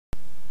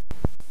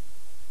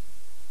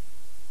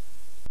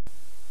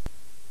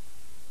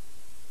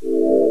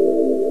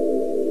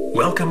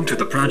Welcome to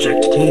the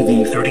Project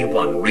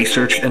KV-31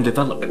 Research and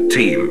Development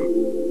Team.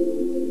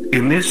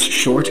 In this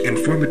short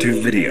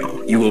informative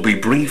video, you will be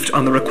briefed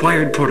on the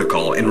required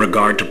protocol in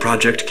regard to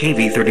Project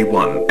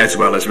KV-31, as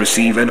well as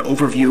receive an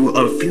overview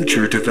of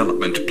future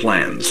development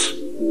plans.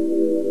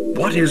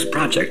 What is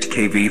Project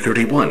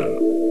KV-31?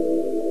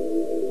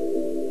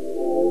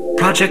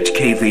 Project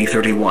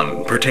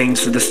KV-31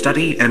 pertains to the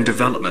study and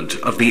development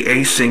of the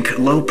async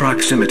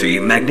low-proximity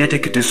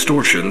magnetic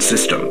distortion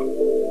system.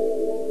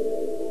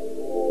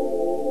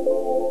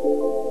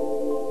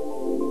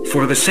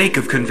 For the sake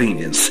of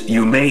convenience,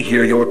 you may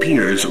hear your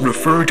peers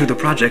refer to the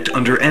project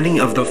under any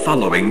of the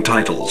following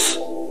titles: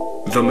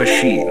 the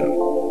machine,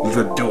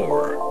 the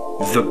door,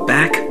 the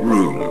back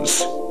rooms,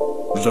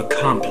 the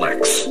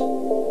complex,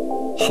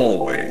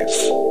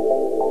 hallways.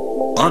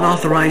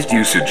 Unauthorized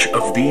usage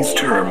of these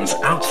terms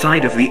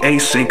outside of the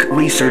async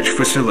research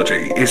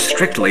facility is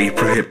strictly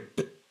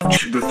prohibited.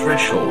 Touch the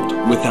threshold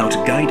without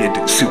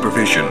guided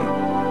supervision.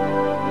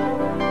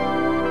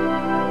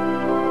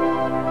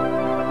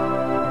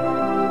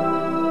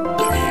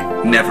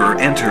 Never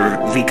enter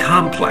the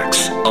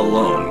complex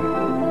alone.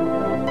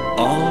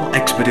 All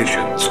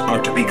expeditions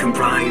are to be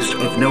comprised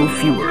of no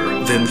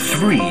fewer than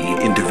 3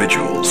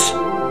 individuals.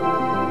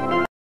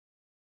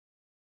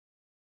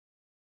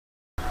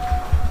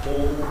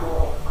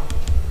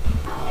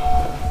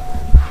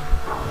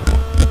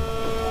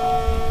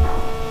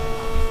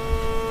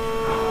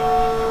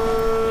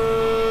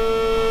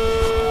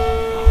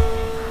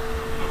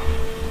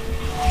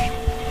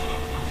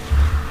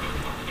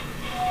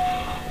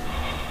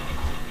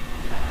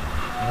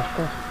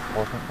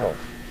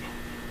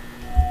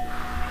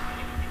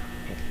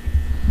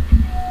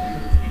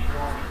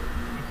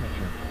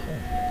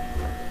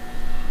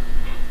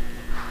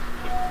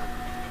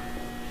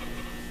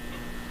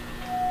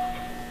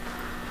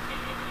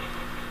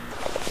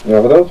 Yeah,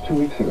 but that was 2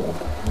 weeks ago.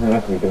 I'm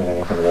not going to be doing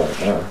anything about it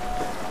now.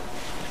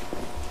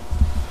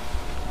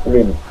 I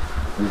mean,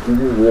 do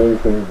you really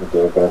think that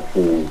that's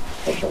actually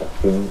a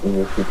option in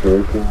this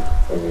situation?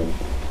 I mean,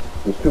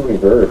 there's too many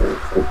variables.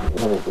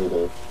 Probably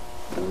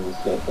to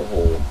reset the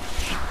whole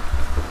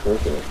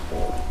circuit,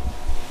 but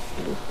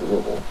it's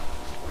doable.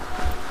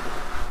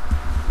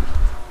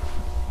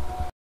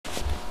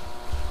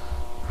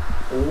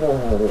 Well, you know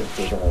how it is.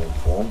 There's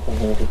one thing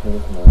every time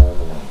tomorrow, and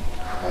then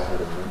I had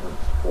a movement,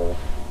 so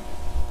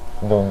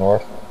I'm going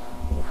north.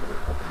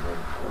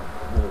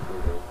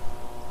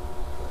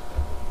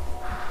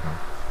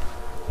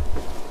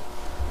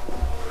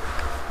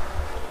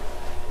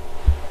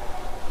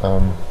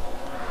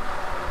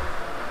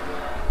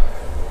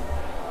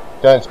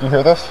 Guys, do you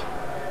hear this?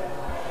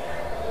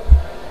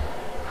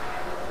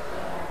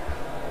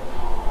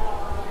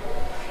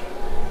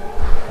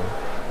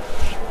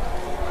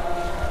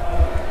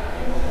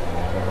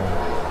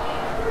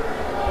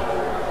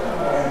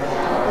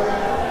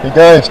 Hey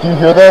guys, do you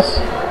hear this?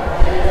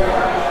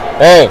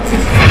 Hey!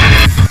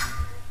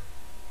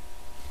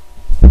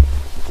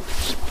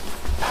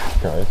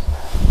 Guys.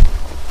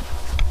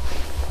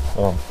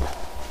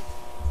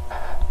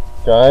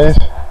 Guys?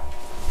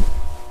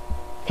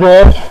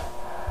 George?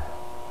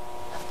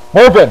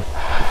 Morgan!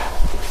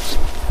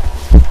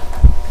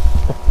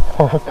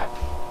 Fuck.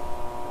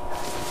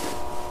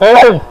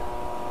 Hey!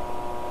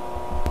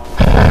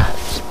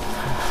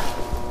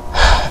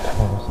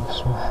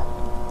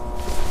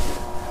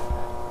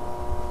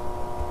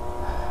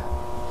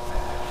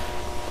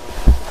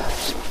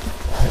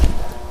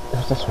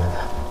 This one.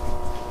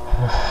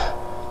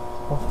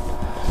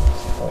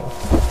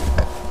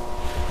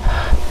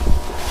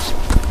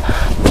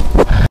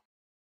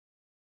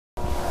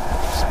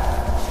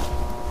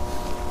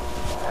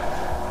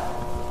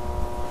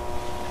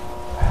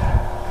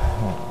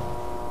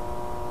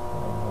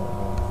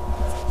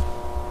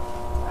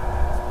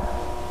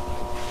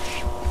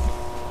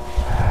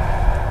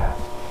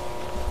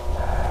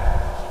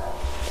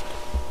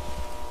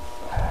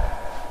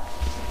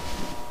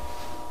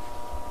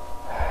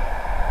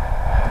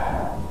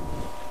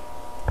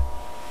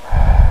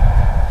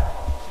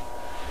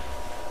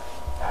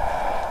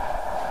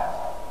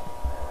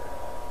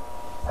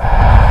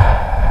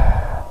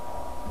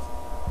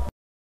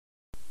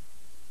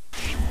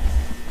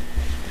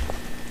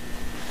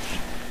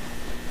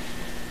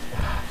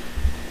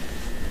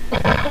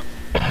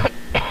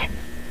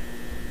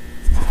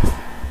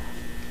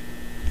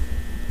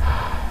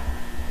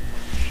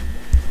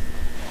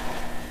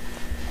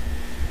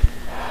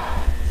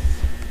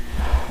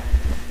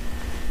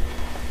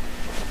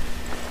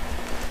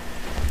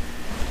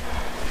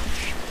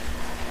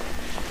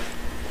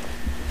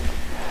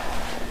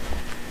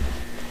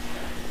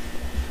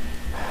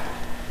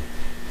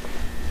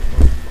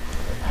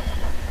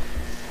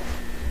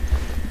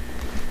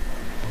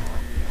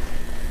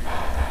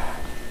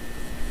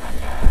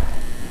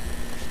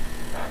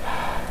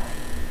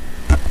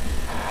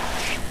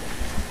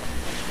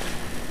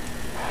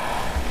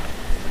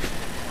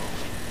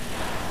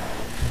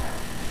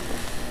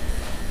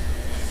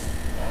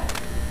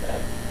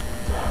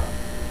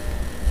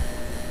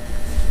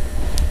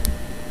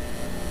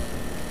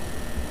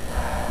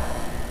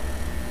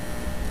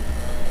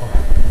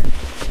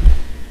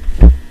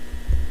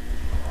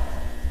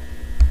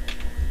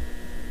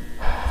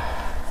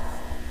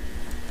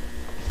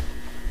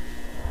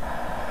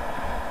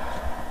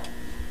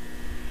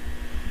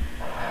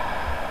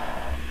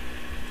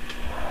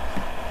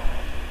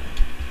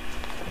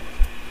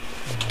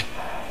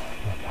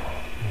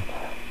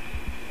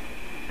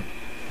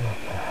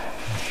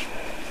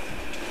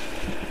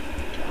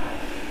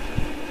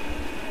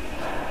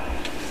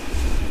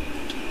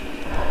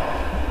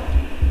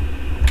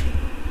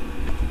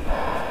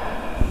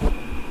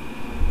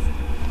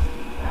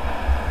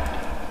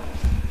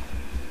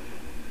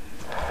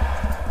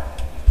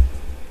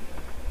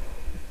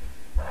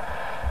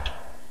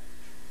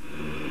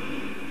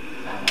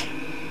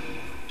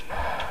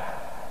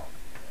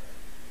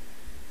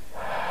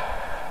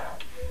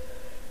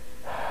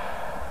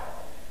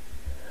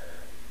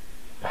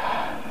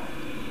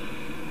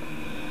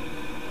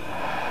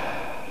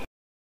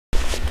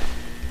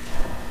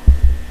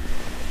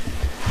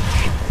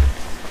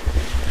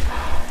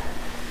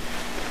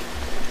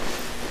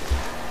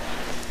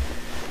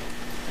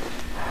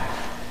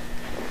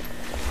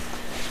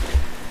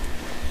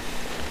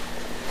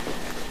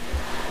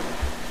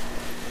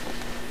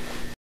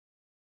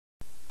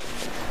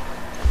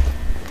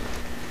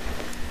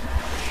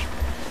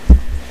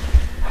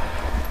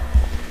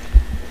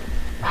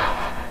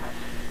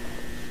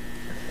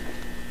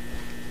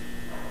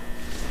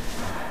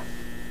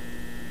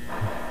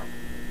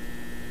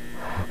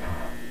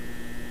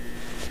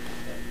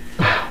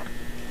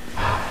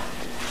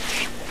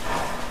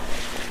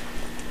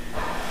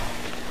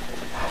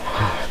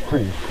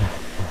 Please.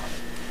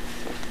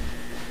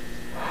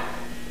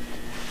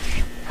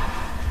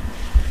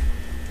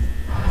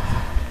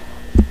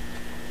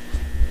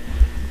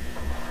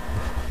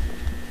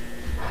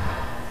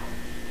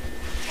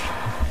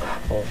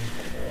 Oh.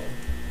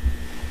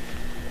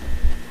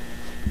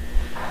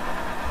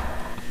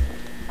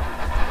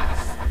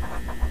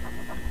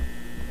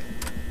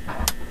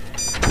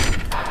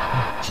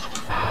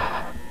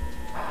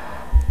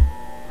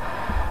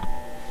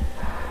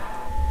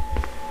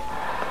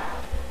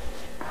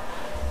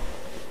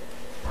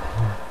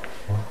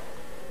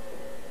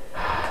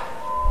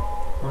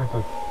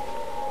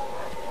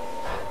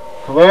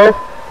 Hello?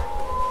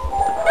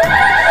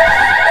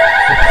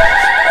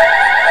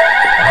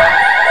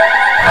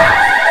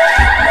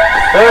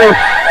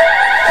 Hey!